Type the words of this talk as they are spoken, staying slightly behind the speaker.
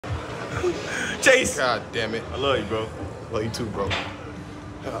Chase. God damn it. I love you, bro. Love you too, bro.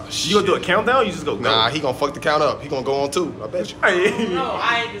 Oh, you gonna do a countdown or you just go? Nah, he gonna fuck the count up. He gonna go on 2. I bet you. No,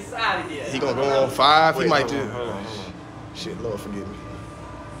 I ain't decided yet. He gonna go on 5. Wait, he might hold just. on. Shit, Lord forgive me.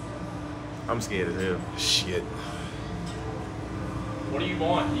 I'm scared as hell. Shit. What do you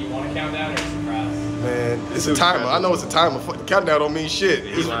want? Do you want a countdown or a surprise? Man, it's a timer. I know it's a timer. Fuck, the countdown don't mean shit.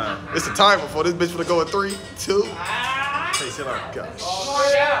 It's a timer for this bitch gonna go at 3, 2. Hey, sit down. Gosh.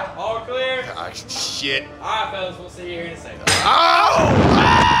 All clear. Gosh, shit. All right, fellas, we'll see you here in a second. Oh!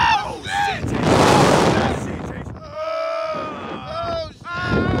 Shit.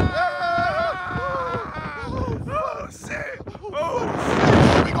 Oh, shit. Oh,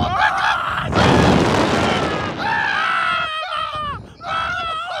 shit. We going back up.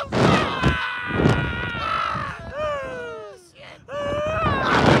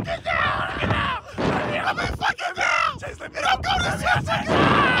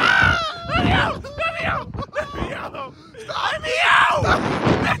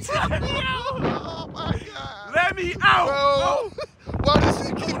 Let me out! Bro, why does this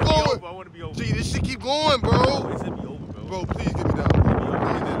shit keep going? I want to be over. Gee, this shit keep going, bro. It should be over, bro. Bro, please get me down.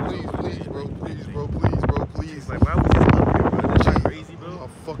 Please, bro. Please, bro. Please. Like, why was this up here, bro? That's not crazy, bro. Oh,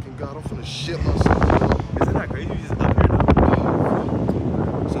 fucking God. I'm finna shit myself, bro. Is it not crazy? You just up here, though?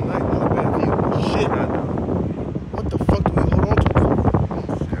 It's a night, not a bad view. Shit. What the fuck do we hold on to?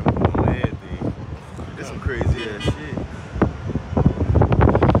 Shit, I'm on that, dude. That's some crazy ass shit.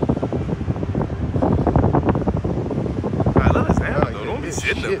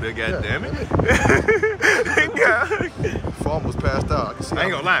 Sitting up there, goddammit. Farm was passed out. I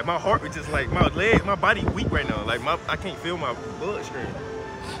ain't gonna lie, my heart was just like, my body weak right now. Like, I can't feel my bloodstream.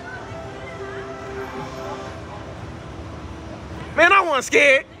 Man, I wasn't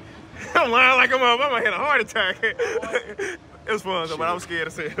scared. I'm lying like I'm gonna hit a heart attack. It was fun, though, but I was scared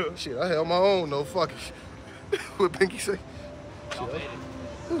as hell. Shit, I held my own, no fucking. What Pinky say?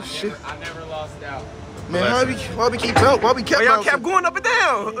 Oh, shit. I never lost doubt. Man, why we keep out? Why we kept y'all kept going up and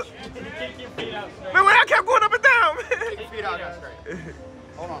down? Man, why y'all kept going up and down, man? Keep your feet out straight.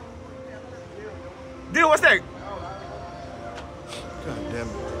 Hold on. Dude, what's that? God damn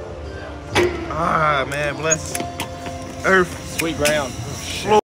it. Ah, man, bless Earth. Sweet ground.